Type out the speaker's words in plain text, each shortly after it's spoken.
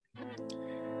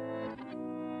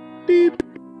Beep,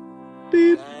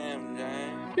 beep,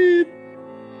 beep,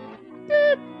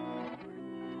 beep.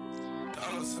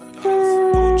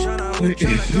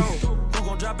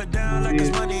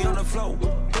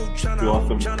 You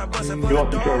lost him. You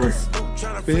lost him, Trevor.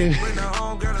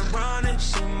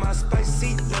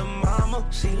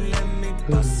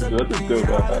 That's a dope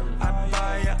hat.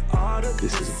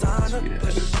 This is a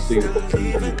sweet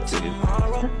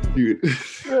hat. Dude.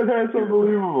 That hat's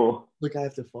unbelievable. Look, I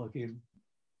have to fucking.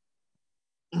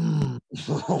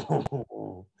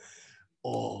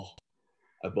 Oh,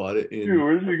 I bought it in. Dude,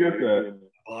 where did you get that?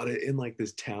 Bought it in like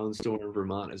this town store in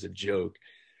Vermont as a joke,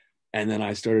 and then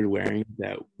I started wearing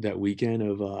that weekend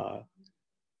of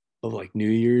like New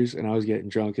Year's, and I was getting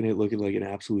drunk in it, looking like an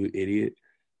absolute idiot,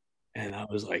 and I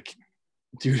was like,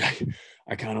 dude,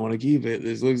 I kind of want to keep it.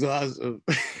 This looks awesome.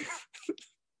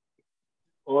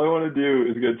 All I want to do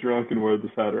is get drunk and wear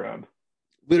this hat around.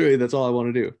 Literally, that's all I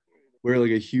want to do. Wear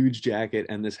like a huge jacket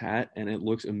and this hat, and it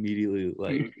looks immediately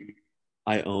like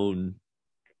I own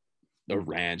a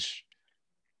ranch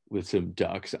with some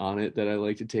ducks on it that I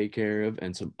like to take care of,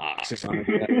 and some oxen on it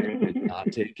that I like to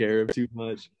not take care of too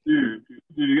much. Dude,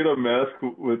 you get a mask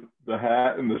with the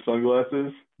hat and the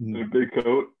sunglasses and a big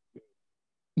coat.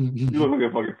 You look like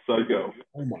a fucking psycho.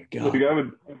 Oh my god! Like,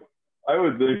 I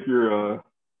would think you're a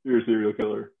serial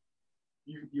killer.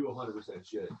 You 100%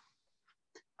 should.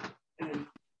 And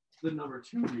the number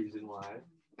 2 reason why.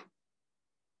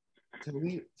 Tell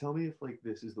me if like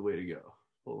this is the way to go.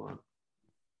 Hold on.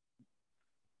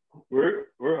 Where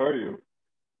are you?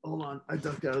 Hold on. I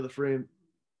ducked out of the frame.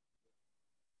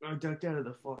 I ducked out of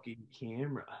the fucking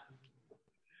camera.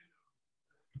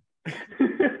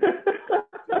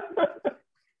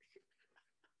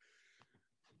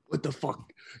 What the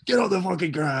fuck? Get on the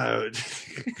fucking ground.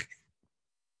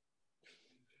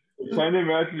 It kind of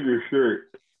matches your shirt.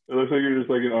 It looks like you're just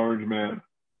like an orange man.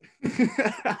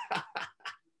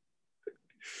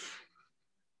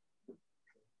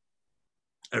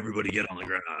 Everybody get on the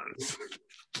ground. So,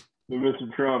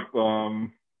 Mr. Trump, how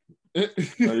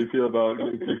do you feel about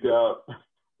getting kicked out?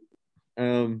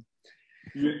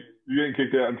 You're getting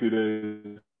kicked out in 2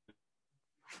 days.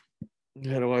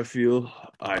 How do I feel?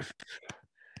 I've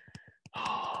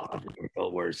never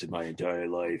felt worse in my entire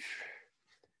life.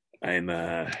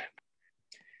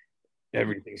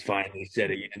 Everything's finally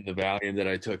setting in. The Valium that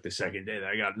I took the second day that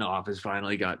I got in office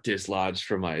finally got dislodged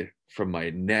from my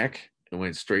neck and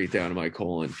went straight down to my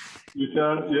colon. You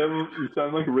sound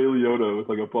like Ray Liotta with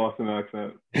like a Boston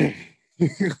accent.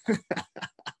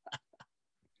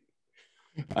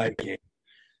 I can't.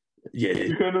 Yeah,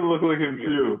 you kind of look like him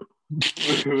too,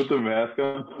 with the mask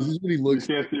on. This is what he looks.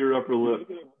 You can't see your upper lip.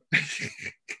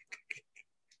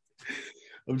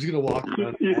 I'm just gonna walk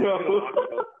around.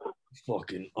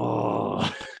 Fucking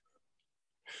I'm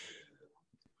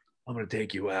gonna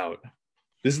take you out.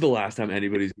 This is the last time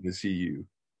anybody's gonna see you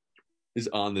is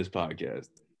on this podcast.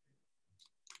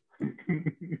 And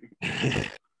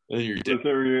you're dead. It's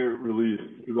every release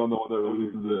because I'm the one that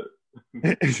releases it.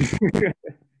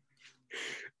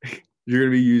 You're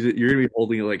gonna be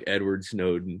holding it like Edward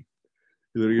Snowden.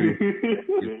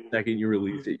 The second you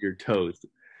release it, you're toast.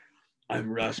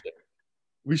 I'm Russia.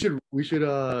 We should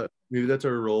maybe that's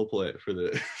our role play for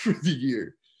the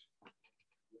year.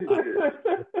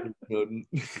 And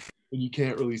you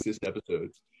can't release this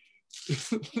episode.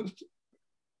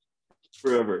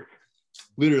 Forever.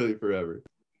 Literally forever.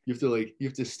 You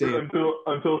have to stay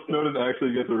until Snowden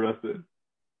actually gets arrested.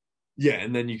 Yeah,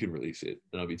 and then you can release it,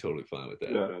 and I'll be totally fine with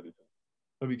that. Yeah.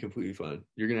 I'll be completely fine.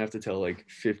 You're gonna have to tell like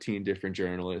 15 different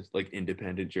journalists, like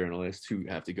independent journalists, who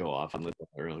have to go off and live on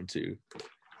their own too.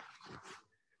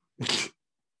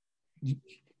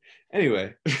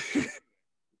 Anyway,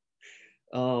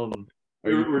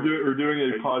 we're doing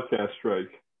a podcast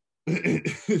strike.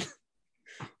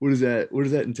 What does that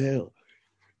entail?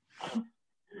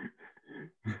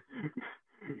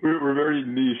 We're very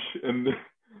niche and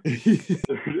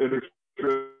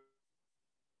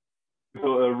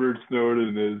until Edward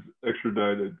Snowden is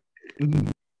extradited.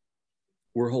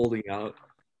 We're holding out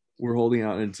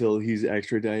until he's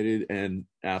extradited and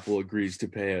Apple agrees to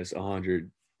pay us $100,000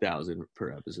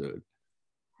 per episode.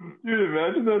 Dude,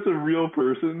 imagine that's a real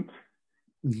person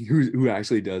who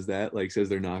actually does that. Like, says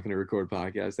they're not going to record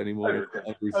podcasts anymore.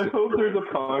 I hope there's a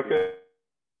podcast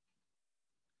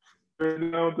right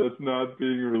now that's not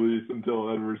being released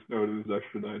until Edward Snowden is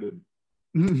extradited.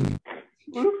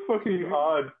 What a fucking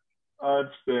odd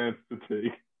stance to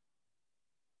take.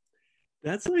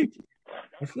 That's like,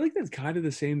 I feel like that's kind of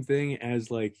the same thing as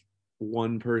like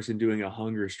one person doing a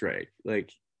hunger strike.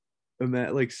 Like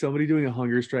somebody doing a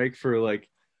hunger strike for like,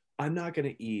 I'm not going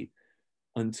to eat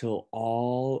until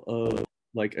all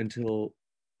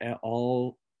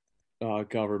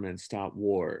governments stop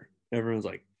war. Everyone's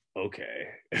like, okay,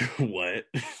 what?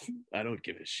 I don't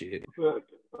give a shit. But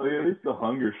like, at least the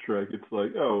hunger strike, it's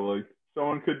like, oh, like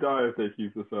someone could die if they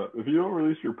keep this up. If you don't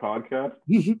release your podcast,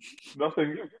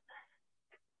 nothing.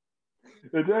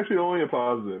 It's actually only a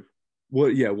positive.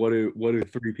 What? Yeah. What do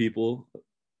three people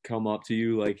come up to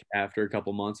you like after a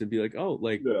couple months and be like, oh,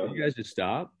 like Yeah. you guys just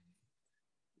stop?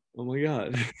 Oh my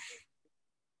god,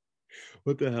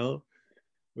 what the hell?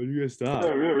 What do you guys stop?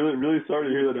 Yeah, really, really sorry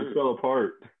to hear that it fell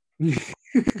apart.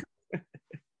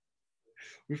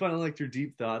 We finally liked your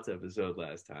deep thoughts episode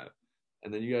last time,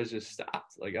 and then you guys just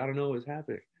stopped. Like I don't know what's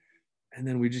happening, and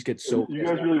then we just get so. You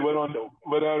guys really went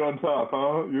out on top,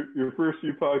 huh? Your first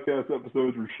few podcast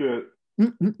episodes were shit.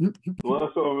 The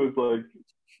last one was like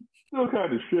still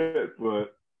kind of shit,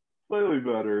 but slightly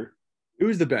better. It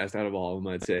was the best out of all of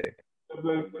them, I'd say. And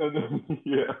then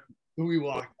yeah, We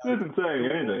walked. It isn't saying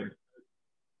anything.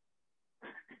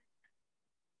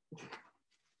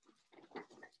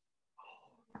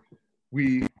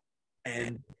 We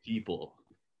end people,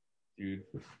 dude.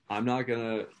 I'm not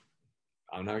gonna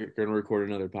record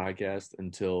another podcast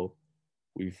until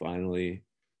we finally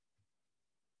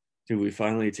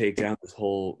take down this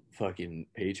whole fucking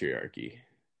patriarchy.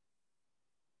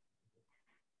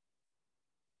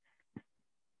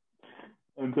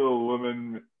 Until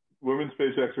women's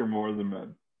paychecks are more than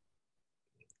men.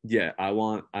 Yeah, I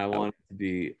want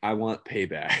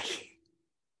payback.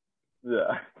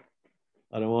 Yeah.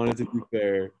 I don't want it to be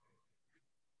fair.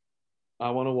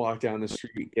 I want to walk down the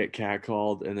street, get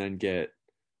catcalled, and then get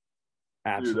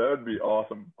Dude, that would be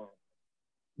awesome.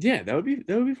 Yeah, that would be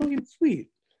fucking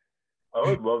sweet. I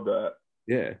would love that.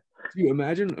 Yeah. Dude,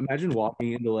 imagine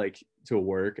walking into like to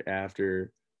work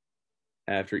after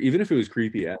even if it was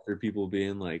creepy, after people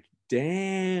being like,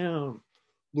 damn,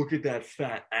 look at that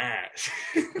fat ass.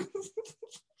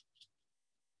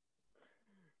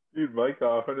 Dude, my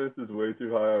confidence is way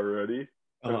too high already.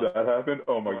 If that happened,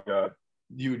 oh my god.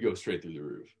 You would go straight through the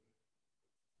roof.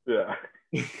 Yeah.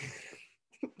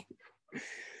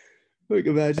 Like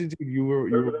imagine dude, you were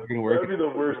going to work. That'd be the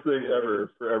worst thing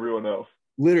ever for everyone else.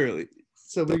 Literally.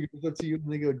 Somebody goes up to you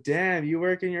and they go, damn, you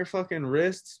working your fucking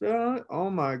wrists? Oh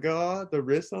my god, the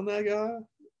wrist on that guy.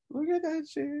 Look at that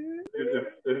shit.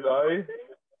 If I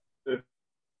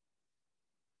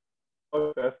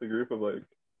passed a group of like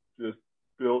just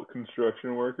built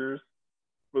construction workers,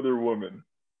 but they're women.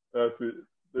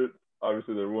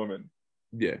 Obviously they're women.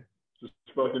 Yeah. Just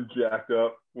fucking jacked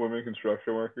up women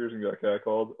construction workers and got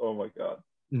catcalled. Oh my god.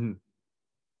 Mm-hmm.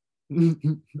 That'd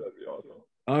be awesome.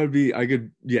 I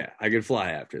could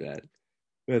fly after that.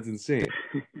 That's insane.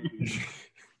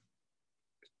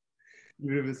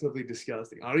 Even if it's something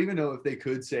disgusting. I don't even know if they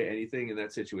could say anything in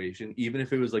that situation, even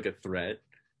if it was like a threat.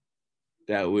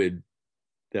 That would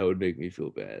make me feel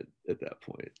bad at that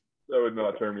point. That would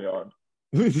not turn me on.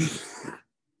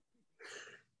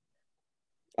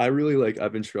 I've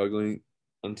been struggling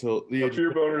until the age.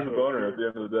 Your boner is a boner at the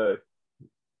end of the day.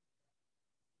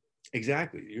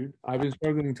 Exactly, dude. I've been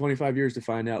struggling 25 years to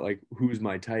find out like who's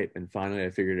my type, and finally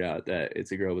I figured out that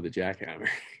it's a girl with a jackhammer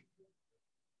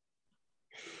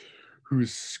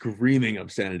who's screaming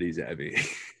obscenities at me.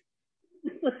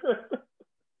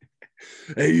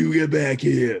 Hey, you get back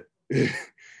here.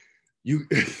 You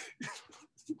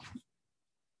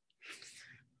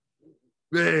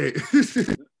Hey.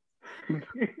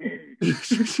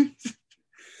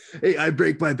 Hey, I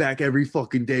break my back every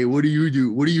fucking day. What do you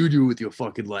do? What do you do with your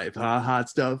fucking life, huh? Hot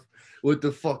stuff? What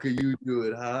the fuck are you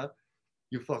doing, huh?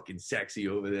 You're fucking sexy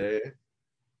over there.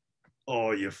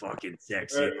 Oh, you're fucking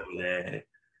sexy over there.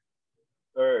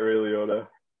 All right, Ray Liotta.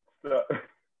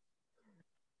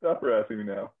 Stop harassing me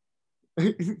now.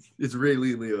 It's Ray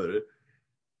Liotta.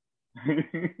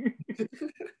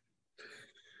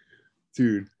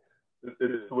 Dude.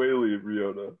 It is Whaley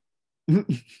Liotta.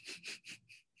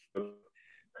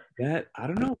 That I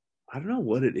don't know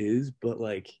what it is, but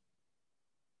like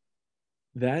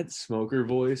that smoker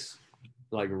voice,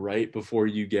 like right before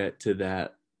you get to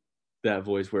that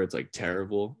voice where it's like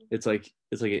terrible, it's like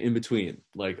an in between,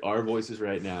 like our voices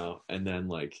right now, and then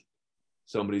like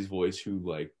somebody's voice who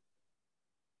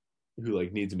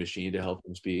needs a machine to help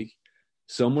them speak.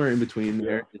 Somewhere in between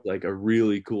there is like a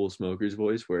really cool smoker's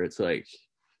voice where it's like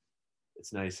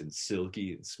it's nice and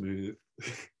silky and smooth.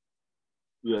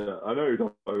 Yeah, I know what you're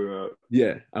talking about.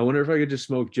 Yeah, I wonder if I could just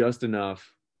smoke just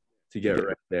enough to get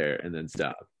right there and then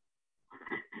stop.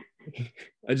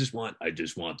 I just want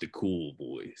the cool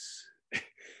voice.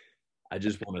 I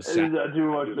just want to sound. Is that too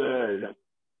much to say?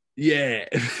 Yeah.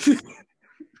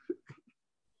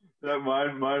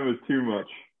 Mine was too much.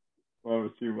 Mine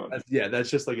was too much. That's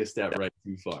just like a step right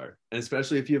too far. And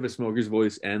especially if you have a smoker's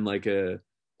voice and like a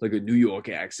New York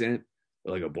accent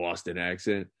or like a Boston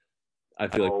accent, I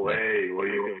feel like What are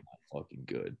you fucking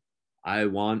good. I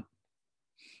want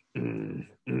I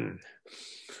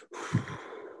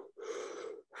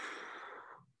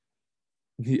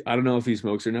don't know if he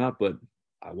smokes or not, but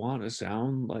I want to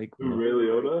sound like Ray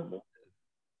Liotta?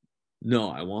 No,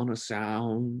 I want to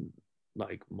sound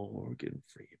like Morgan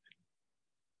Freeman.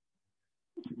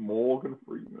 Morgan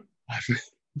Freeman.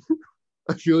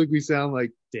 I feel like we sound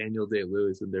like Daniel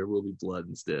Day-Lewis and There Will Be Blood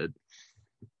instead.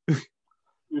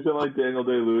 You sound like Daniel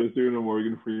Day-Lewis doing a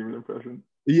Morgan Freeman impression.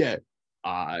 Yeah.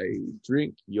 I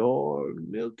drink your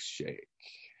milkshake.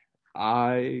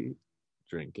 I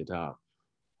drink it up.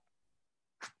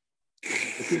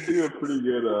 I could do a pretty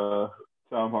good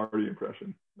Tom Hardy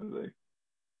impression, I think.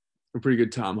 A pretty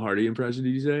good Tom Hardy impression,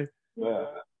 did you say? Yeah.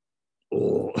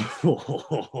 Oh.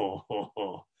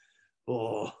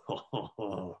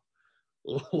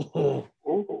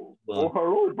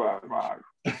 Hello, Batman.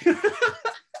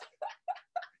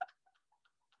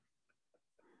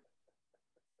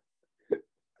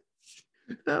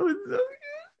 That was so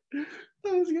good.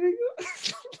 I was gonna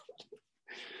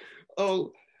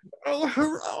go.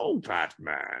 Hello,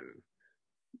 Batman.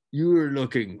 You were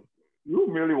looking. You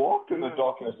merely walked in the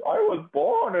darkness. I was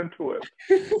born into it,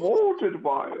 molded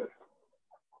by it.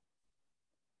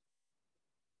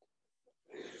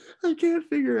 I can't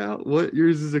figure out what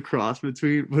yours is a cross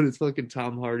between, but it's fucking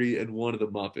Tom Hardy and one of the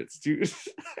Muppets, dude.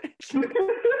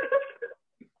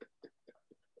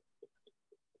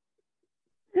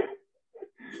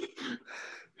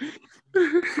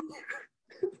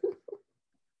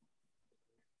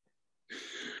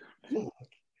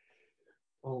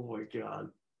 Oh my god.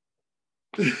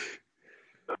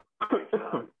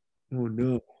 Oh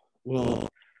no. Well,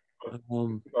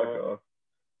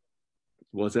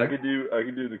 what's that? I could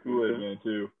do the Kool-Aid Man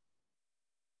too.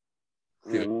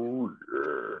 Yeah. Oh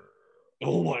yeah.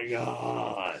 Oh my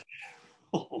god.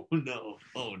 Oh no.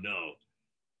 Oh no.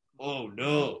 Oh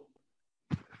no.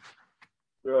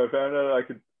 So I found out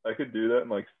I could do that in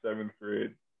like 7th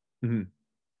grade. Mm-hmm.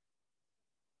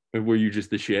 And were you just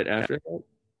the shit after that?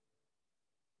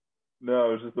 No, I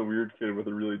was just a weird kid with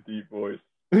a really deep voice.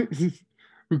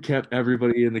 Who kept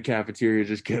everybody in the cafeteria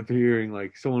just kept hearing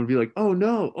like someone would be like, "Oh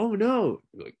no, oh no,"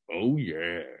 you're like, "Oh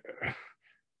yeah."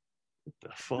 What the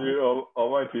fuck? Dude,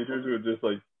 all my teachers would just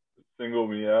like single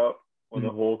me out when the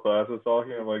whole class was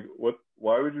talking. I'm like, what?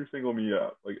 Why would you single me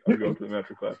out? Like, I'd go up to the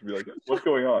master class and be like, "What's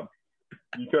going on?"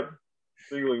 You kept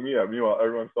singling me out. Meanwhile,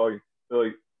 everyone's talking. They're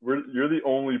like, "You're the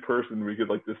only person we could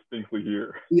like distinctly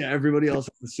hear." Yeah, everybody else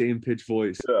has the same pitch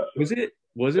voice. Yeah.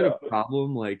 Was it a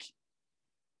problem like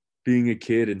being a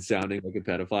kid and sounding like a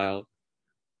pedophile?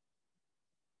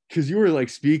 Because you were like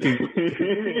speaking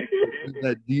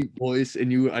that deep voice,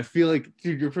 and I feel like,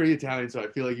 dude, you're pretty Italian, so I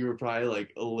feel like you were probably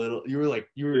like a little. You were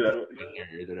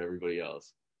scarier than everybody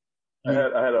else. I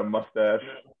had a mustache.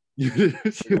 You a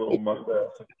little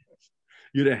mustache.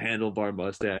 You had a handlebar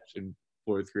mustache in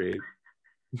 4th grade.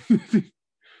 They're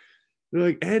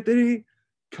like, Anthony,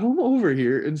 come over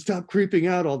here and stop creeping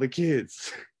out all the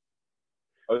kids.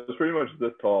 I was pretty much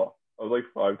this tall. I was like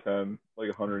 5'10", like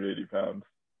 180 pounds.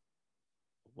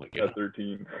 Oh my God. At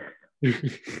 13.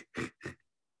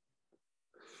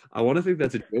 I want to think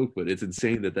that's a joke, but it's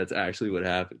insane that that's actually what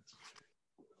happens.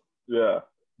 Yeah,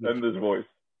 and this voice.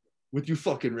 With you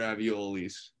fucking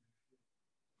raviolis.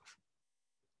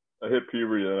 I hit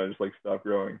puberty and I just like stopped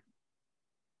growing.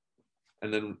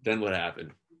 And then what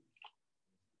happened?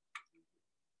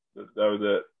 That was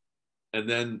it. And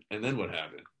then what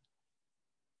happened?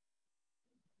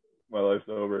 My life's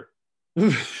over.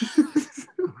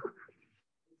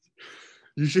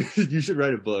 You should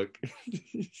write a book.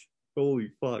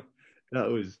 Holy fuck. That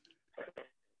was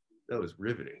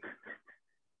riveting.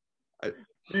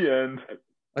 The end.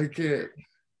 I can't.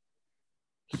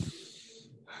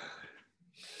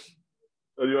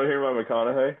 Oh, do you want to hear about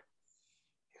McConaughey?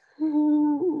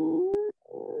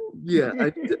 Yeah,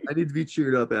 I need to be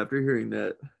cheered up after hearing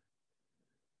that.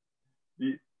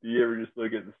 Do you ever just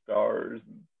look at the stars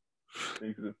and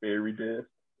think of the fairy dust?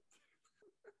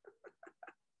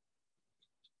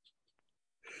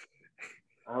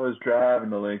 I was driving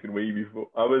the Lincoln way before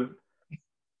I was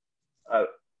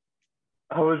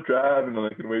driving the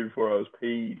Lincoln way before I was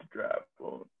paid to drive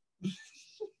one.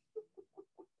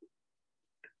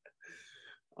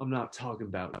 I'm not talking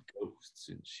about ghosts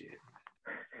and shit.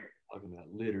 I'm talking about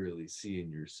literally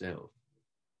seeing yourself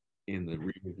in the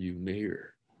rearview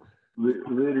mirror.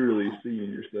 Literally seeing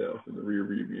yourself in the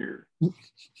rearview mirror.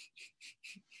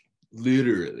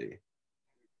 Literally.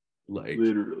 Like,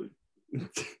 Literally.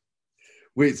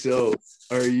 wait, so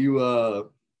are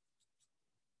you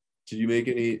did you make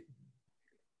any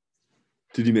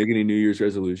New Year's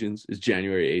resolutions? It's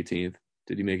January 18th.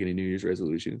 Did you make any New Year's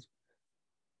resolutions?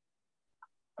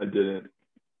 I didn't.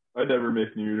 I never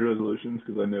make New Year's resolutions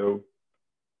because I know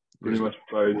pretty much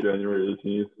by January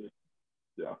 18th.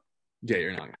 Yeah. Yeah,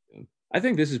 you're not gonna do them. I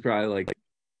think this is probably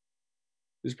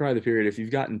the period if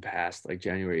you've gotten past like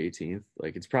January 18th,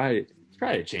 like it's probably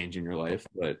a change in your life,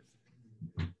 but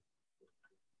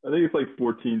I think it's like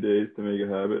 14 days to make a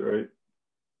habit, right?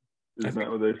 Isn't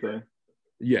that what they say?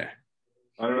 Yeah.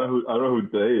 I don't know who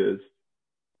they is.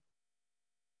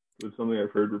 It's something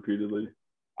I've heard repeatedly.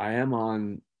 I'm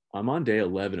on day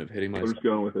 11 of hitting myself. I'm just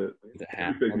going with it. The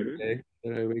hammer on the day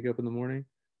that I wake up in the morning.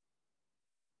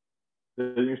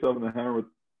 Hitting yourself in the hammer with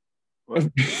what?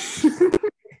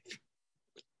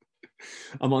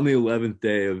 I'm on the 11th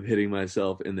day of hitting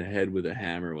myself in the head with a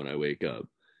hammer when I wake up.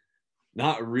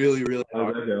 Not really, really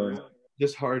hard.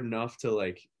 Just hard enough to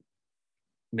like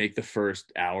make the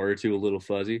first hour or two a little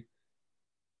fuzzy.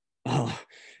 Oh,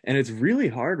 and it's really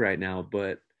hard right now,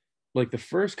 but like the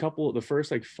first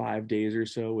like 5 days or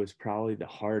so was probably the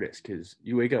hardest because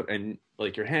you wake up and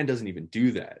like your hand doesn't even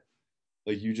do that.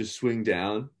 Like you just swing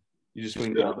down. You just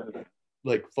swing down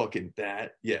like fucking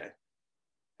that. Yeah.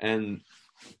 And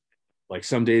like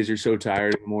some days you're so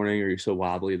tired in the morning or you're so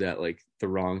wobbly that like the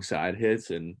wrong side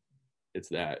hits and it's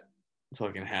that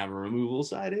fucking hammer removal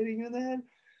side hitting you in the head.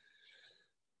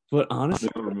 But honestly,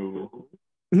 nail removal.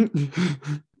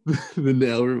 The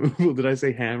nail removal. Did I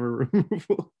say hammer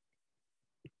removal?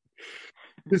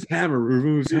 This hammer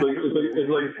removes. It's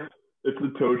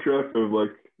the tow truck of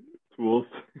like tools.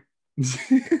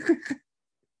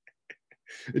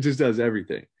 It just does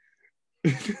everything.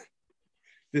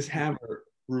 This hammer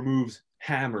removes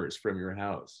hammers from your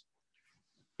house.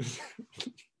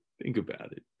 Think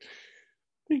about it.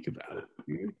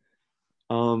 Dude.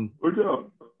 Or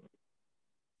don't.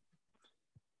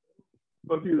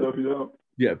 Fuck you though if you don't.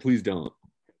 Yeah, please don't.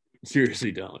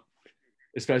 Seriously, don't.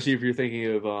 Especially if you're thinking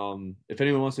of if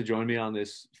anyone wants to join me on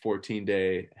this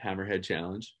 14-day hammerhead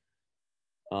challenge.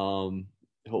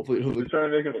 Hopefully He's trying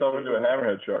to make himself into a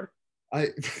hammerhead shark.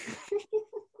 It's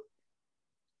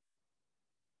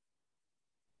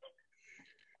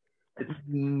the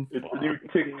new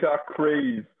TikTok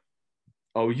craze.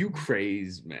 Oh, you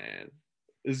craze, man.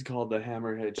 This is called the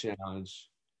Hammerhead Challenge.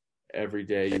 Every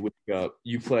day you wake up,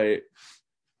 you play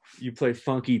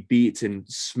funky beats and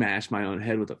smash my own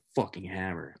head with a fucking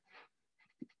hammer.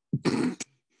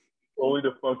 Only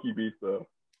the funky beats though.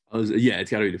 Yeah,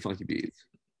 it's gotta be the funky beats.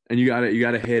 And you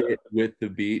gotta hit it with the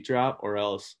beat drop or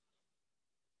else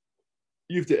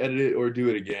you have to edit it or do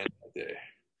it again that day.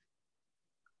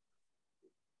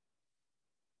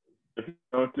 If you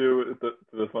don't do it to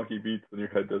the funky beats, then your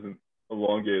head doesn't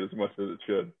elongate as much as it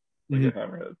should, like a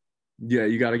hammerhead. Yeah,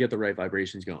 you got to get the right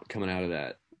vibrations coming out of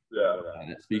that. Yeah.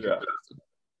 Speaker. Yeah.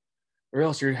 Or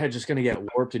else your head's just gonna get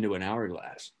warped into an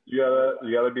hourglass. You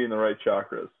gotta be in the right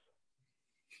chakras.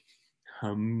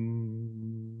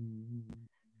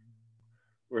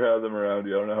 We have them around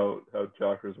you. I don't know how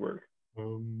chakras work.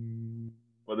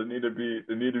 But they need to be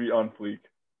on fleek.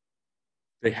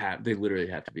 They literally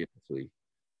have to be on fleek.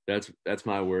 That's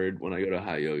my word when I go to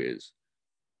hot yoga is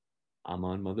I'm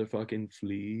on motherfucking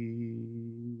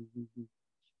fleek.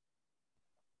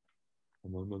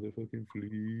 I'm on motherfucking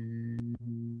fleek.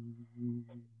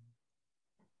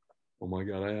 Oh my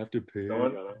god, I have to piss.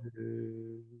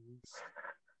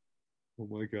 Oh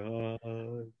my god,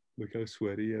 look how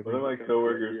sweaty everyone. One of my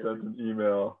coworkers sent an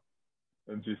email,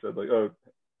 and she said like, "Oh,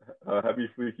 happy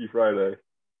Fleeky Friday,"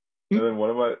 and then one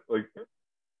of my like,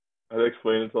 I had to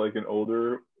explain it to like an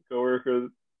older coworker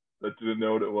that didn't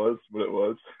know what it was. I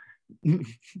was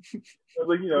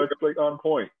like, it's like on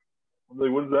point. I was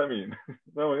like, what does that mean? And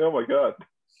I'm like, oh my god.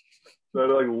 So I had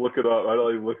to like look it up.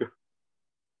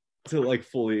 To like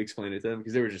fully explain it to them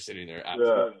because they were just sitting there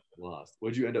absolutely lost.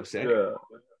 What'd you end up saying? Yeah.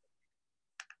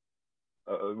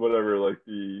 Whatever, like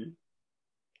the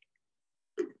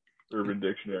Urban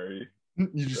Dictionary.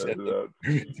 You just said it out.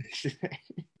 Urban Dictionary.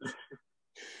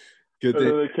 Good thing.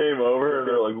 And then they came over and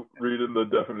they're like reading the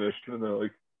definition and they're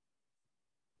like,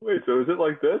 wait, so is it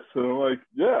like this? And I'm like,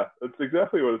 yeah, that's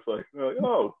exactly what it's like. And they're like,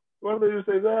 oh, why don't they just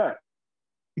say that?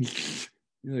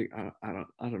 You're like, I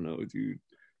don't know, dude.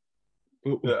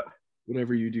 Yeah.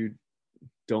 Whatever you do,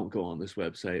 don't go on this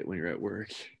website when you're at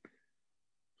work.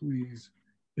 Please.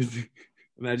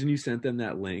 Imagine you sent them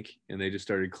that link and they just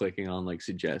started clicking on like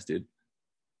suggested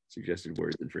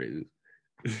words and phrases.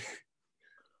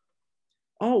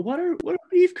 Oh, what are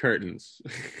beef curtains?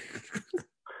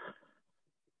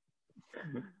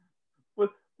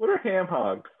 What are ham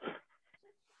hocks?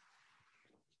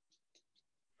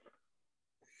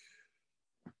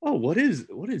 Oh, what's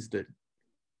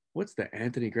the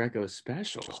Anthony Greco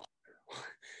special? Oh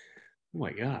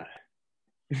my god.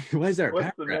 Why is there a What's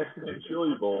pack the rat? Mexican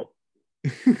chili bowl?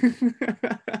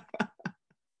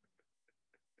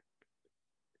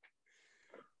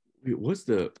 Wait, what's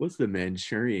the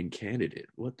Manchurian Candidate?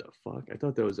 What the fuck? I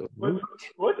thought that was a What movie.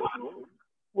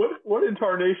 what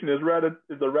incarnation is a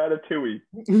ratatouille?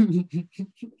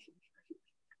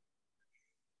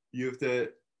 You have to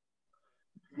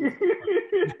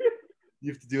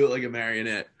do it like a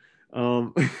marionette.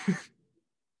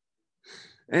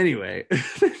 Anyway,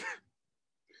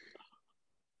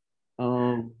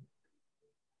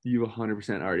 you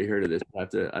 100% already heard of this. I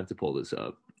have to pull this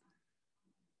up.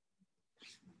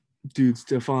 Dude,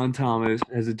 Stefan Thomas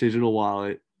has a digital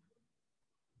wallet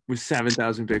with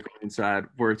 7,000 Bitcoin inside,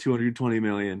 worth 220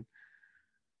 million.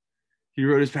 He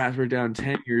wrote his password down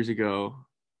 10 years ago.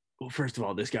 Well, first of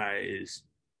all, this guy is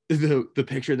the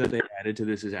picture that they added to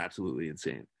this is absolutely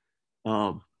insane.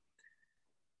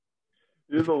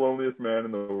 He's the loneliest man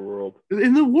in the world.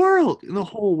 In the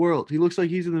whole world. He looks like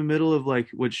he's in the middle of like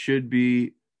what should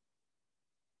be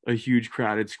a huge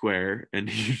crowded square, and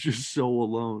he's just so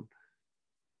alone.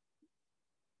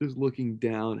 Just looking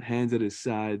down, hands at his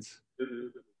sides.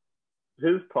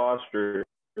 His posture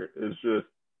is just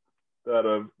that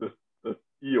of the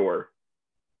Eeyore.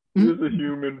 He's a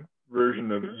human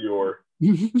version of Eeyore.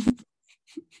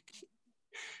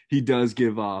 He does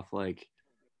give off like,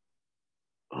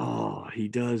 oh, he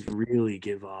does really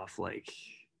give off like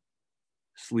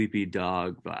sleepy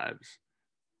dog vibes.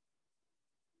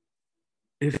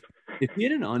 If he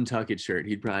had an Untuck It shirt,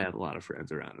 he'd probably have a lot of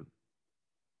friends around him.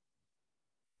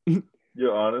 Yeah,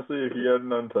 honestly, if he had an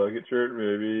Untuck It shirt,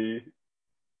 maybe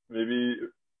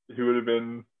he would have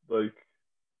been like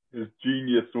his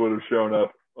genius would have shown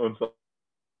up on some,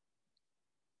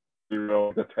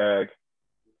 like a tag.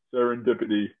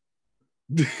 Serendipity.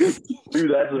 Maybe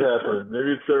that's what happened.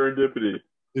 Maybe it's serendipity.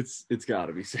 It's got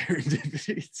to be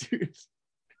serendipity, dude.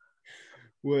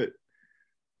 What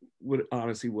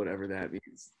honestly, whatever that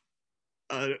means.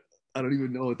 I don't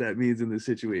even know what that means in this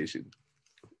situation.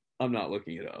 I'm not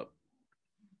looking it up.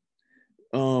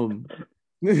 All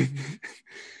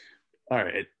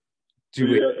right. So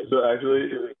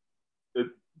actually, it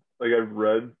like I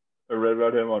read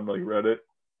about him on like Reddit,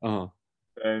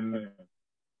 and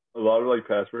a lot of like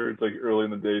passwords like early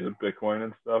in the days of Bitcoin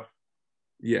and stuff.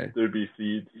 Yeah, there'd be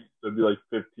seeds. There'd be like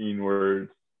 15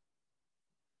 words.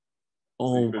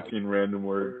 Oh, like 15 random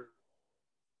words.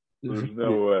 There's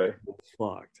no way.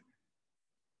 Fucked.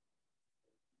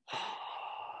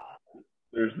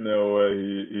 There's no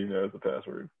way he knows the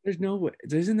password. There's no way.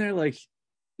 Isn't there like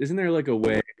a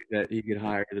way that he could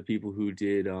hire the people who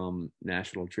did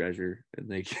National Treasure and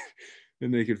they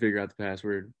could figure out the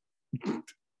password?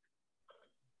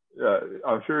 Yeah,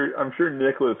 I'm sure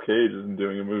Nicolas Cage isn't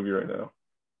doing a movie right now.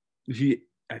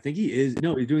 I think he is.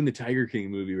 No, he's doing the Tiger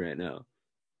King movie right now.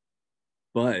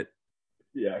 But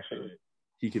yeah, actually,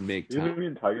 he can make. He's gonna be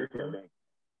in Tiger King.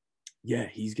 Yeah,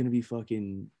 he's gonna be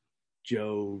fucking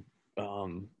Joe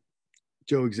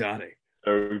Exotic.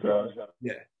 Joe Exotic.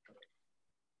 Yeah.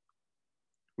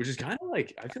 Which is kind of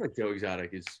like, I feel like Joe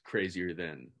Exotic is crazier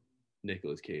than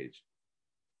Nicolas Cage.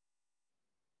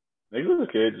 Nicolas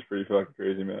Cage is pretty fucking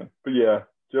crazy, man. But yeah,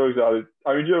 Joe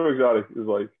Exotic is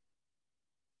like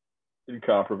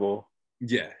incomparable.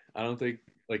 Yeah, I don't think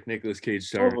like Nicolas Cage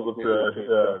started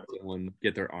someone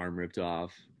get their arm ripped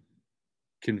off,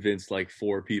 convinced like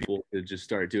 4 people to just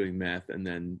start doing meth, and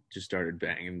then just started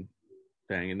banging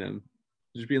them,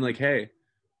 just being like, "Hey,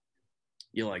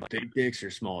 you like big dicks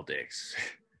or small dicks?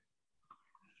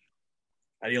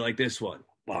 How do you like this one?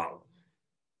 Wow.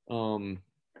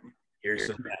 Here's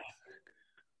some meth."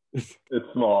 It's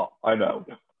small. I know.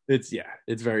 It's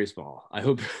very small. I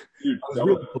hope. Dude, some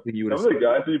of the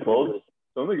guys he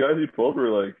pulled were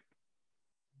like,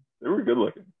 they were good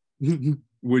looking.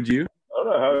 Would you? I don't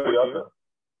know how he got them.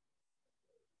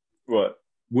 What?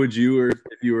 Would you, or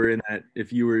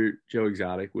if you were Joe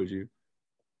Exotic, would you?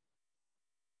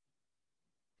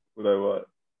 Would I what?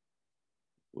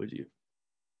 Would you?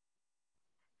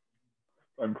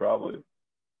 I'm probably,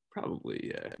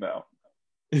 yeah. No.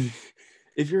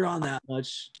 If you're on that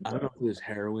much, I don't know if it was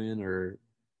heroin or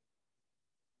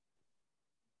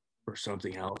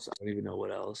something else. I don't even know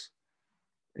what else.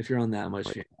 If you're on that much,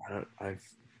 I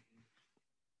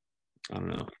don't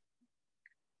know.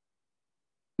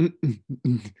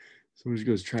 Someone just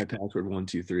goes, try password 1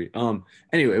 2 3.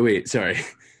 Anyway, wait, sorry.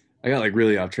 I got like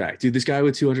really off track. Dude, this guy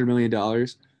with $200 million,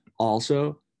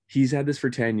 also, he's had this for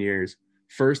 10 years.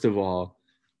 first of all,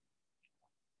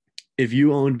 if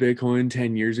you owned Bitcoin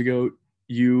 10 years ago,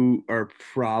 you are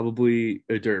probably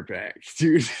a dirtbag,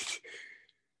 dude.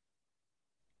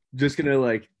 Just gonna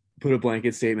like put a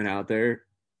blanket statement out there.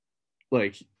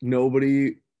 Like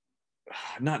nobody,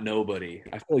 not nobody.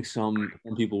 I feel like some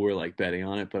people were like betting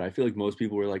on it, but I feel like most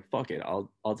people were like, "Fuck it,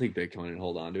 I'll take Bitcoin and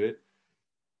hold on to it."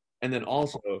 And then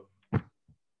also,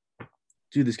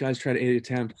 dude, this guy's tried 8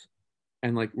 attempts,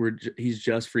 and like he's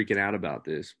just freaking out about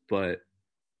this. But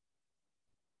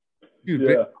dude,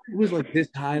 Yeah, Bitcoin was like this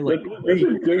high, like that's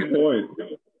a good point.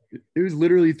 it was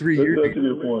literally 3 years That's ago.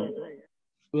 a good point.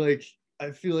 Like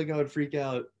I feel like I would freak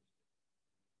out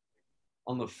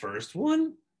on the first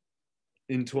one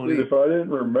in 20. Dude, if I didn't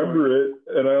remember it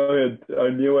and I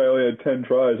knew I only had 10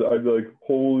 tries, I'd be like,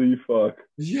 holy fuck.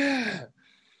 Yeah.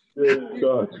 It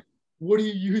sucks. What do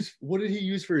you use? What did he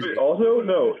use for his? Wait, also,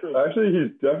 no, actually,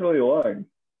 he's definitely lying.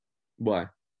 Why?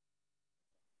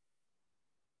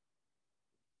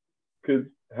 Because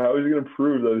how is he going to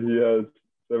prove that he has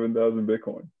 7,000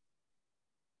 Bitcoin?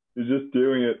 He's just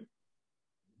doing it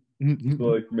to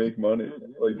like make money,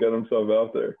 like get himself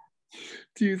out there.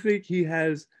 Do you think he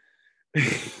has?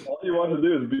 All he wants to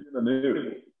do is be in the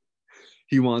news.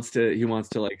 He wants to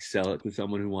like sell it to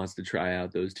someone who wants to try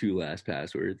out those 2 last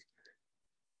passwords,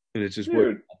 and it's just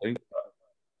worth nothing.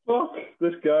 Fuck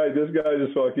this guy. This guy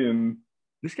just fucking.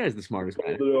 This guy's the smartest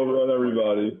guy. Pulled it over on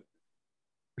everybody.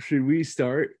 Should we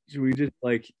start? Should we just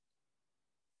like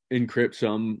encrypt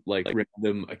some like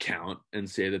random account and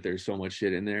say that there's so much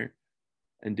shit in there,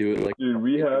 and do it like? Dude,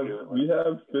 we have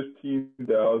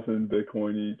 15,000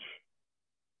 Bitcoin each.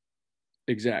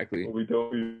 Exactly. We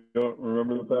don't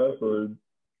remember the password.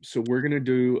 So we're gonna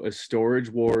do a storage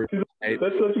war. That's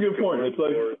such a good point. It's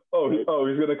like, he's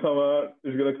gonna come out.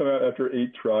 He's gonna come out after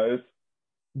 8 tries.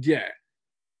 Yeah,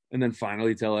 and then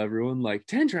finally tell everyone like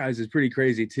 10 tries is pretty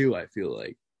crazy too. I feel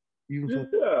like.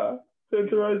 Yeah, 10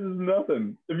 tries is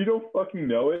nothing if you don't fucking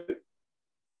know it.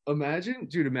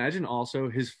 Imagine also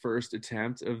his first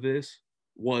attempt of this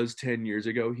was 10 years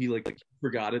ago. He like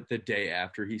forgot it the day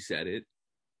after he said it,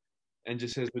 and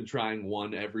just has been trying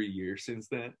one every year since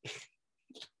then.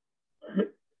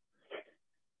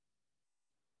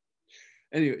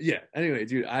 Anyway,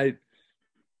 dude,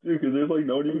 because there's like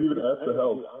no one you can even ask to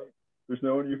help. There's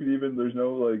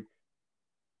no like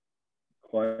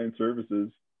client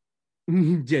services.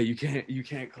 Yeah, you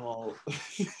can't call.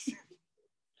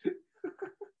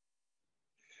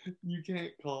 You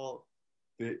can't call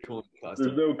Bitcoin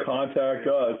customer. There's no contact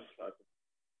us.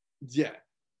 Yeah.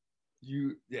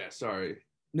 Sorry.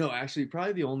 No, actually,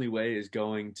 probably the only way is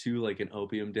going to like an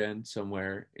opium den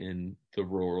somewhere in the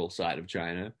rural side of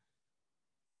China.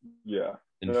 Yeah,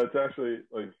 and that's actually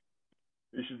like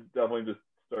you should definitely just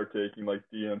start taking like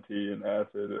DMT and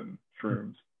acid and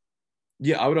shrooms.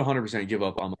 Yeah, I would 100% give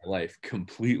up on my life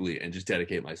completely and just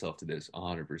dedicate myself to this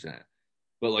 100%.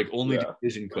 But like only do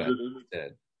Vision Quest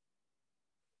instead.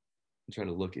 I'm trying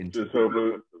to look into. Just hope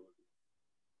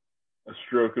a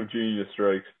stroke of genius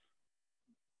strikes,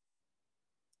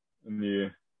 and you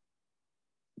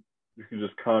can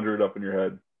just conjure it up in your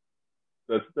head.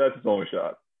 That's its only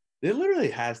shot. It literally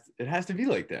has to be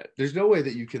like that. There's no way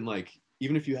that you can like,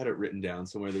 even if you had it written down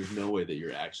somewhere, there's no way that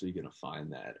you're actually gonna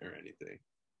find that or anything.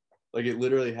 Like it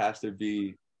literally has to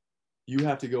be, you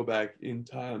have to go back in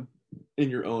time in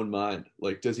your own mind.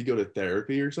 Like, does he go to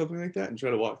therapy or something like that and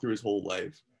try to walk through his whole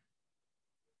life?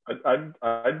 I'd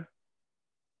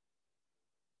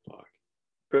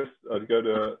go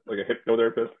to like a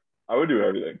hypnotherapist. I would do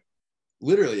everything.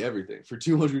 Literally everything for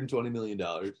 $220 million.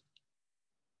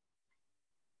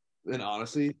 And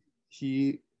honestly,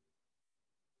 he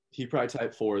probably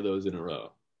typed 4 of those in a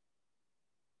row.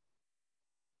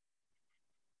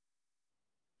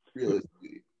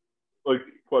 Realistically. Like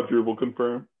quadruple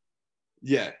confirm.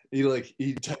 Yeah, he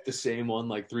typed the same one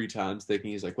like 3 times,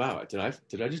 thinking he's like, "Wow, did I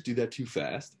just do that too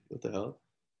fast? What the hell?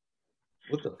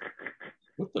 What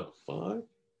the fuck?"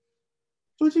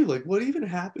 But dude, like, what even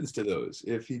happens to those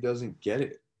if he doesn't get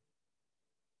it?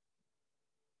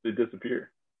 They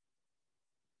disappear.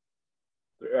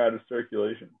 They're out of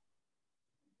circulation.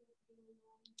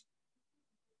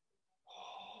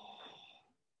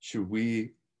 Should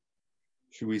we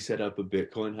set up a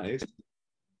Bitcoin heist?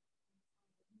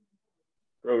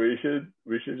 Bro, we should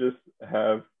just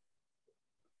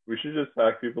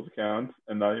hack people's accounts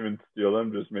and not even steal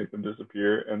them, just make them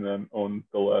disappear and then own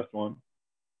the last one.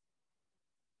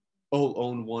 Oh,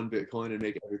 own 1 Bitcoin and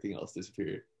make everything else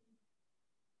disappear.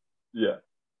 Yeah.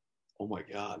 Oh my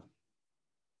god.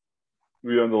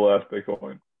 We own the last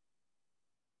Bitcoin.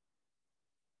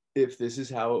 If this is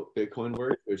how Bitcoin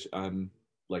works, which I'm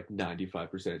like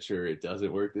 95% sure it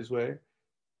doesn't work this way,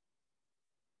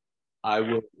 I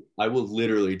will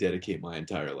literally dedicate my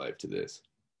entire life to this.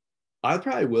 I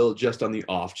probably will, just on the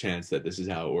off chance that this is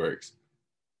how it works.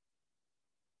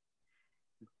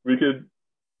 We could.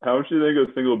 How much do you think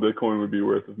a single Bitcoin would be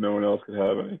worth if no one else could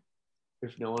have any?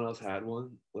 If no one else had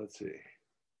one, let's see.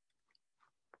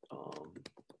 Um,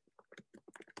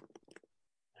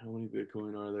 how many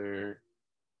Bitcoin are there?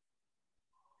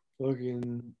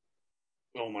 Fucking,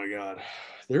 oh my God.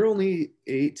 They're only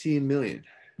 18 million,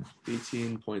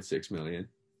 18.6 million.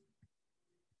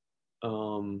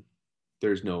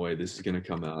 There's no way this is going to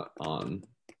come out on,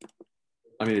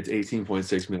 I mean, it's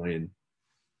 18.6 million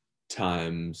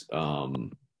times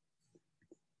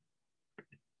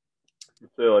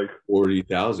Say like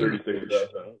 40,000.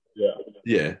 36,000. Yeah.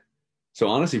 Yeah. So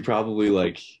honestly, probably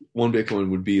like one Bitcoin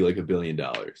would be like $1 billion.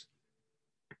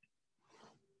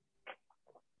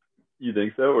 You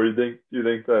think so, or do you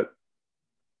think that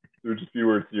it would just be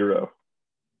worth zero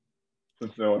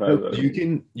since no one has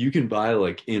that? You can buy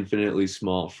like infinitely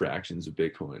small fractions of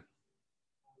Bitcoin.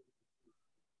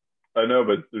 I know,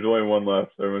 but there's only one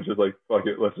left. So everyone's just like, fuck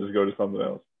it, let's just go to something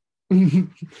else.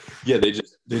 Yeah, they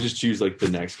just choose like the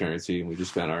next currency, and we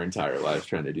just spent our entire lives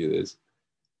trying to do this.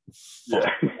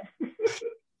 Yeah.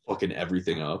 Fucking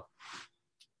everything up.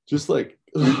 Just like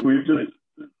we've just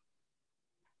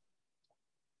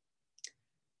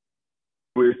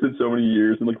wasted so many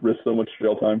years and like risked so much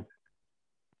jail time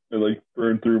and like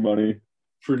burned through money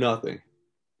for nothing.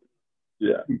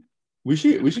 Yeah. We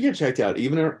should get checked out.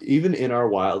 Even in our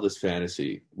wildest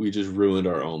fantasy, we just ruined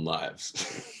our own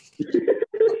lives.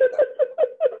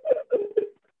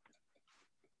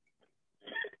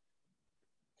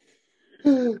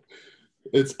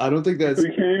 I don't think that's. We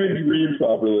can't even dream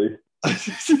properly.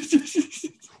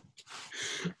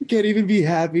 We can't even be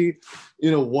happy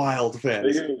in a wild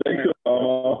fantasy.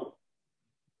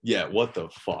 Yeah, what the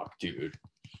fuck, dude?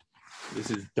 This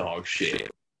is dog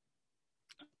shit.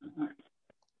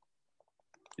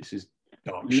 This is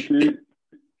dog shit. Did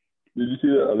you see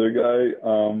that other guy?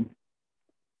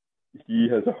 He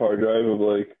has a hard drive of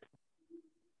like,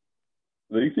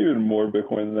 I think it's even more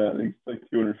Bitcoin than that. I think it's like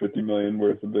 250 million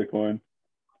worth of Bitcoin.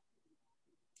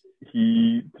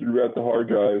 He threw out the hard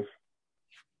drive.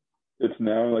 It's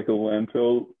now in like a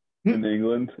landfill in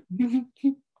England, and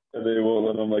they won't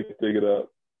let him like dig it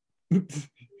up.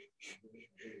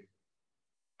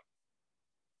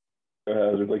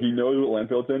 Like he knows what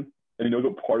landfill it's in, and he knows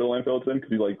what part of the landfill it's in because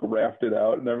he like graphed it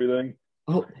out and everything.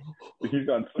 Oh, but he's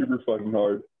gone super fucking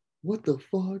hard. What the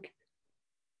fuck?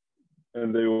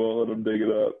 And they won't let him dig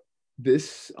it up.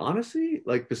 This honestly,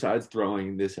 like besides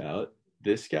throwing this out,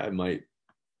 this guy might,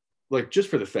 like, just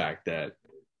for the fact that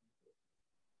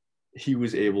he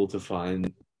was able to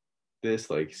find this,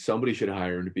 like somebody should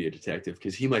hire him to be a detective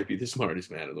because he might be the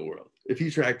smartest man in the world. If he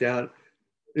tracked that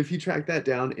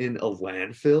down in a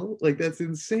landfill, like that's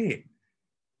insane.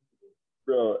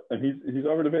 Bro, and he's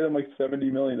offered to pay them like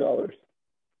 $70 million. And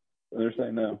they're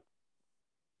saying no.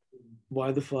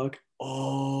 Why the fuck?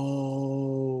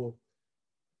 Oh,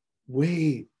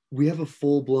 wait. We have a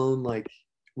full-blown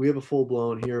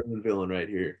heroine villain right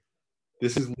here.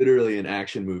 This is literally an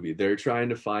action movie. They're trying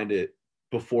to find it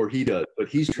before he does, but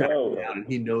he's tracking it down and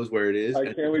he knows where it is. I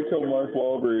can't wait till Mark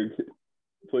Wahlberg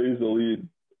plays the lead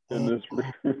in this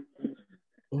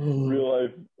real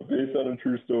life, based on a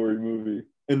true story movie.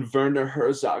 And Werner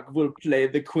Herzog will play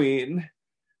the queen.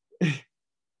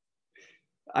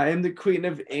 I am the Queen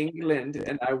of England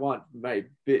and I want my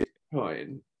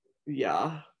Bitcoin.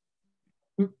 Yeah.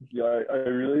 Yeah,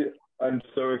 I'm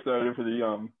so excited for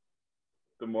the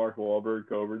Mark Wahlberg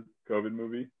COVID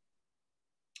movie.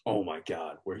 Oh my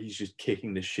God, where he's just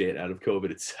kicking the shit out of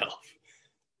COVID itself.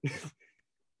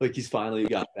 Like he's finally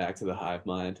got back to the hive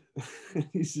mind.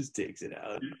 He just takes it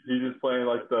out. He's just playing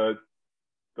like the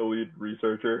lead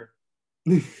researcher.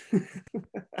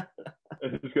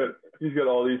 And he's got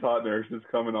all these hot nurses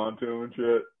coming on to him and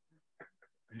shit.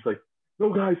 He's like,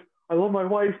 no guys, I love my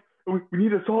wife. We need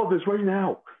to solve this right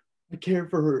now. I care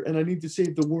for her and I need to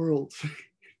save the world.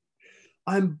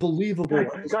 I'm believable.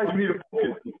 Guys, we need to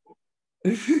focus.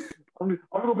 I'm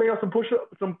gonna bring out some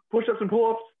push-ups and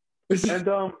pull-ups, and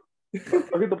I'll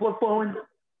get the blood flowing,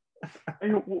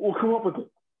 and we'll come up with it.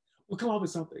 We'll come up with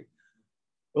something.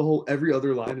 Every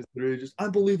other line is literally just,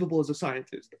 I'm believable as a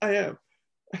scientist. I am.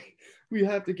 We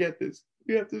have to get this.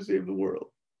 We have to save the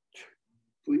world.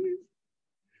 Please.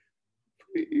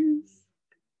 Please.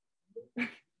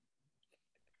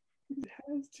 He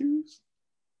has to.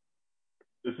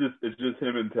 It's just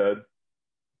him and Ted.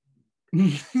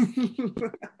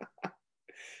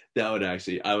 That would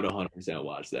actually, I would 100%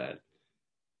 watch that.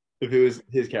 If it was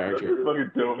his That's character a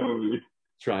fucking dope movie.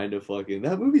 trying to fucking,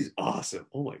 that movie's awesome.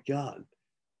 Oh my god,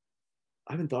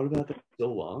 I haven't thought about that in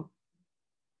so long.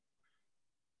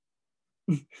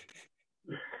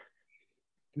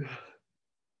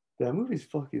 That movie's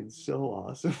fucking so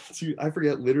awesome. Dude, I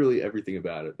forget literally everything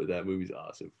about it, but that movie's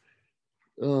awesome.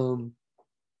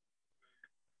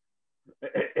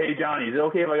 Hey Johnny, is it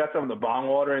okay if I got some of the bong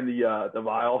water in the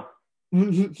vial?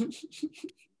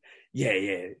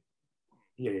 Yeah.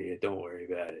 Don't worry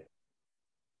about it.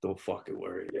 Don't fucking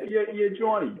worry. Yeah,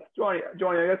 Johnny, I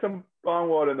got some bong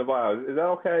water in the vial. Is that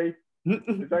okay?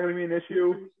 Is that going to be an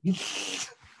issue?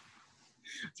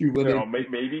 Dude, You know,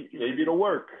 maybe it'll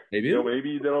work. Maybe you know,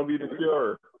 maybe that'll be the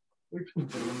cure.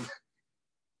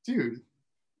 Dude,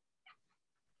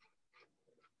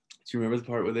 do you remember the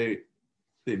part where they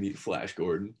meet Flash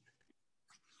Gordon?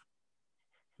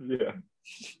 Yeah.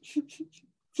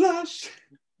 Flash.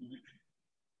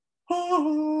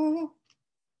 Oh.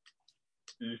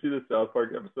 Did you see the South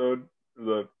Park episode,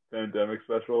 the pandemic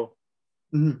special?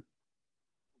 Mm-hmm.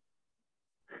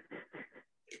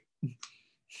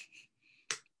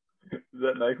 Is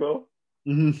that NyQuil?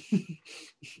 Mm-hmm.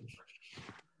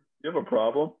 You have a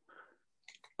problem?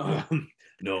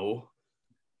 No.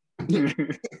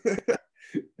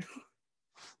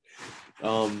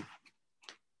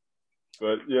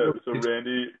 But yeah, so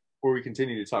Randy. Before we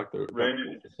continue to talk the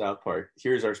South Park,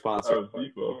 here's our sponsor. Oh,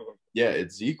 ZzzQuil. Yeah,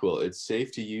 it's ZzzQuil. It's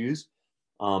safe to use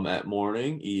at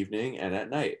morning, evening, and at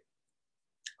night.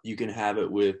 You can have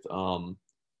it with a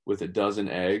dozen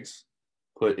eggs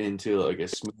put into like a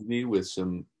smoothie with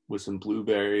some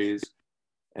blueberries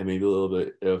and maybe a little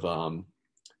bit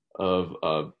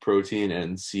of protein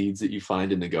and seeds that you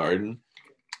find in the garden,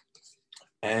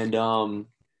 and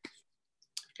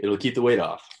it'll keep the weight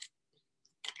off.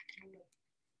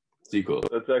 ZzzQuil.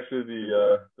 That's actually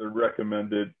the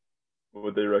recommended,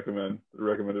 what they recommend, the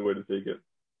recommended way to take it.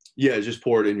 Yeah, just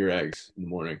pour it in your eggs in the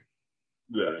morning.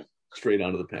 Yeah. Straight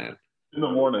onto the pan. In the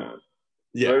morning.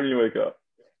 Yeah. Right when you wake up.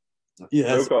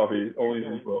 Yeah. No coffee, only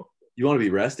ZzzQuil. You want to be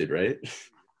rested, right?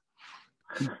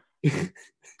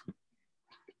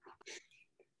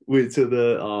 Wait, so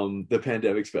the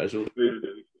pandemic special.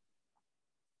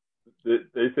 They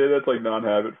say that's like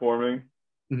non-habit forming.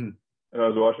 Mm-hmm. And I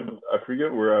was watching, I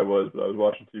forget where I was, but I was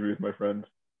watching TV with my friends.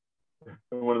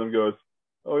 And one of them goes,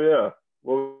 "Oh yeah,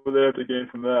 what would they have to gain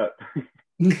from that?"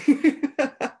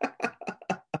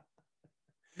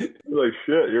 Like,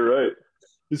 shit, you're right.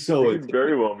 So it could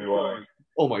very well be lying.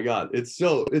 Oh my god, it's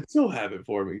so habit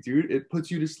forming, dude. It puts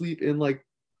you to sleep in like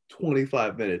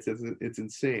 25 minutes. It's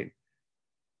insane.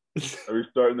 Are we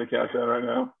starting the countdown right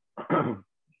now?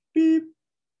 Beep,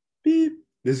 beep.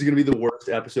 This is gonna be the worst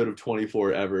episode of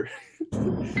 24 ever. 3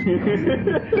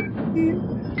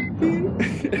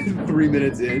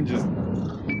 minutes in, just.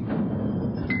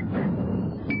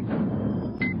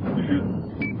 You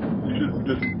should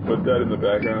just put that in the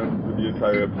background for the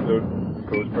entire episode,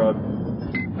 post-prod.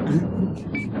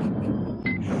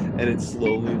 And it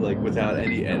slowly, like without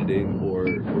any editing or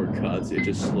cuts, it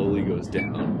just slowly goes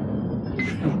down.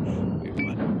 Wait,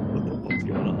 what the fuck's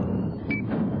going on?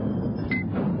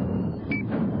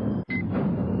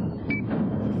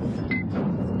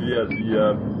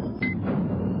 Yeah,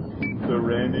 so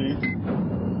Randy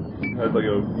has like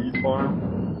a wheat farm,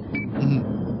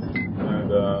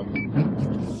 and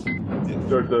he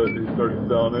started selling it.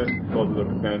 He calls it a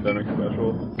pandemic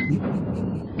special,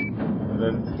 and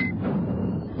then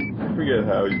I forget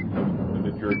how he comes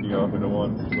into jerking off into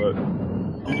one, but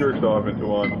he jerks off into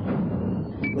one.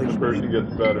 Like, the person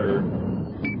gets better.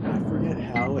 I forget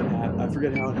how it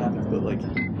happens, but like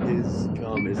his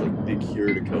cum is like the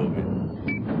cure to COVID.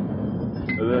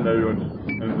 And then everyone just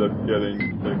ends up getting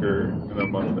thicker and a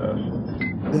mustache.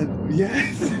 Yes.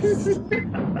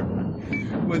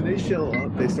 When they show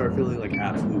up, they start feeling like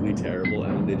absolutely terrible,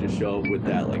 and then they just show up with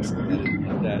that like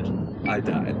mustache. I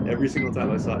died every single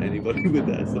time I saw anybody with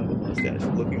that side of mustache,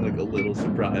 looking like a little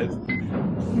surprised.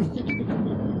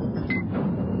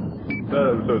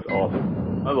 That episode's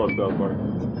awesome. I love South Park.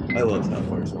 I love South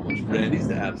Park so much. Randy's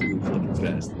the absolute fucking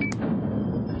best.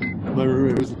 My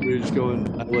roommate we were just going.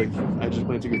 I just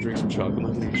went to go drink some chocolate,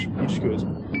 and he just goes,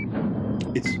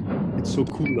 "It's so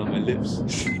cool on my lips."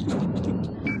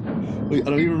 Like, I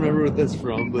don't even remember what that's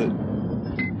from, but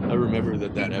I remember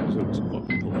that episode was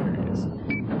fucking hilarious.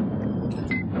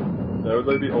 That was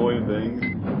like the only thing.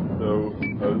 So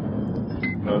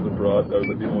when I was abroad, that was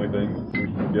like the only thing we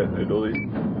could get in Italy.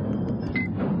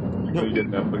 You couldn't get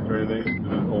Netflix or anything. It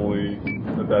was only,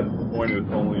 at that point, it was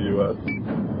only US.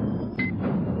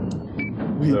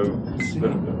 So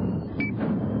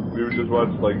we would just watch,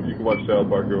 like, you can watch South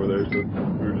Park over there, so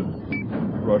we were just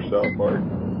much South Park.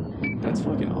 That's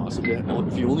fucking awesome. Yeah,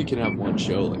 if you only can have one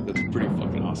show, like that's a pretty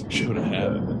fucking awesome show to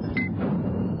have.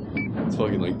 It's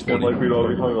fucking like 20. And like we'd all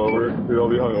be hungover in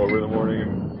the morning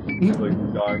and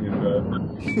like dying in bed.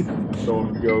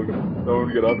 Someone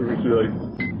would get up and we'd be like,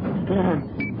 Stan,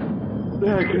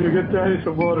 can you get Daddy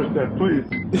some water, Stan, please?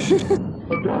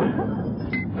 I'm dying.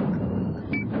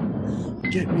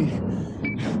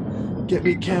 Get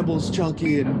me Campbell's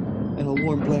Chunky and a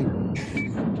warm blanket.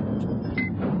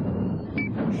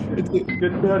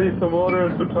 Get Daddy some water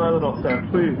and some Tylenol, Stan,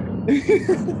 please.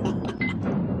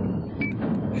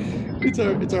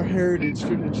 It's our heritage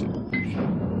tradition.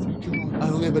 Come on. I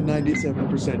only have a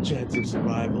 97% chance of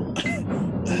survival.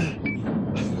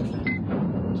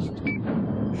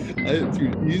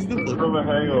 Dude, he's the from a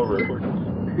hangover.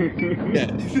 Yeah.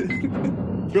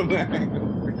 From a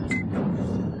hangover.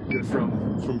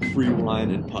 From free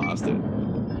wine and pasta.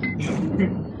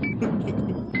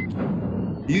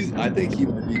 I think he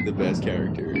might be the best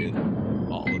character in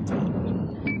all of television.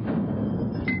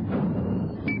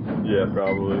 Yeah,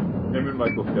 probably. Him and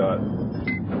Michael Scott.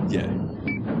 Yeah,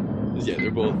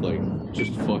 they're both like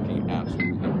just fucking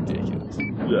absolutely ridiculous.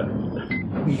 Yeah.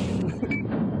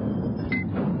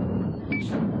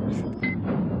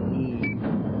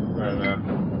 Right, man.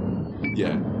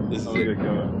 Yeah, this is it.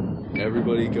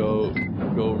 Everybody go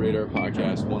rate our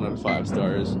podcast 1 out of 5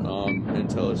 stars. And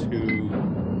tell us who's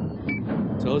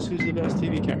the best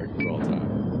TV character of all time.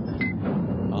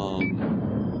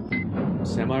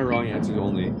 Semi-wrong answers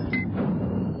only.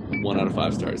 1 out of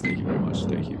 5 stars. Thank you very much.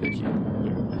 Thank you very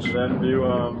much. And then do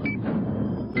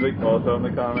like also in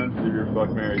the comments do your fuck,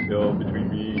 marry, kill between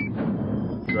me,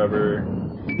 Trevor,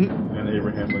 and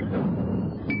Abraham Lincoln.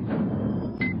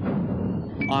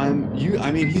 I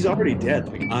mean, he's already dead.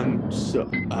 Like, I'm so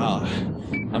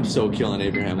killing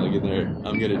Abraham Lincoln there.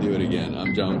 I'm gonna do it again.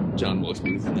 I'm John Wilkes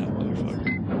Booth in that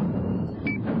motherfucker.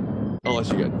 I'll let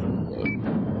you guys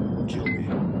kill me.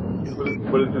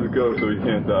 But it's his ghost, so he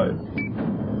can't die.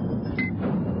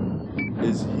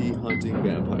 Is he hunting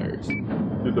vampires? You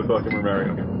have to fuck him or marry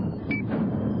him.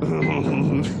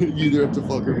 You either have to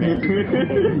fuck or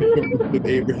marry with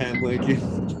Abraham Lincoln.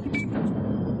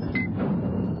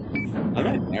 I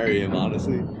might marry him,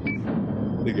 honestly.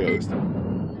 The ghost.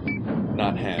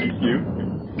 Not Ham.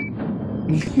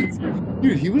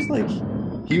 Dude, he was like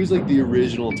the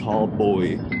original tall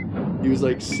boy. He was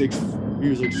like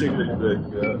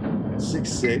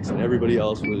 6'6", and everybody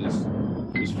else was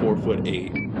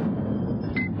 4'8".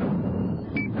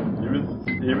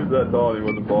 He was that tall and he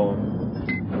wasn't balling.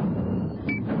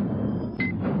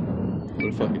 What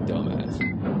a fucking dumbass.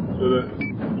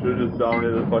 Should've just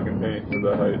dominated the fucking paint at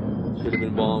that height. Should have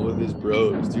been balling with his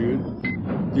bros, dude.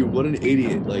 Dude, what an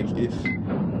idiot. Like, if...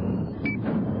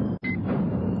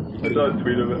 I saw a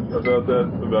tweet about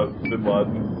Bin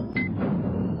Laden.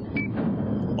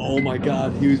 Oh my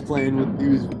god, he was playing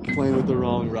with the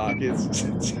wrong rockets.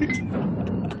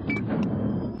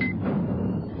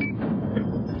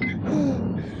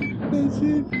 That's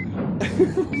it.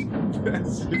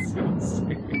 That's just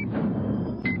insane.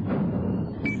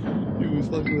 He was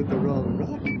fucking with the wrong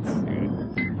rockets, dude.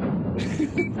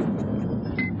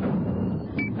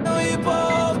 We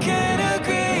both can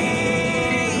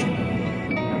agree.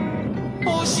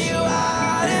 Push you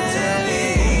out and tell me.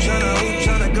 Who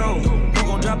tryna go? Who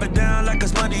gon' drop it down like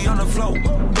it's money on the floor?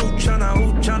 Who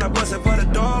tryna bust it for the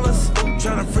dollars? Who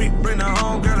tryna freak, bring her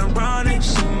home, girl and run it?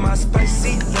 She my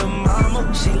spicy little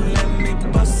mama. She let me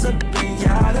bust a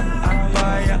pinata. I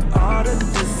buy her all the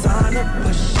designer,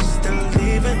 but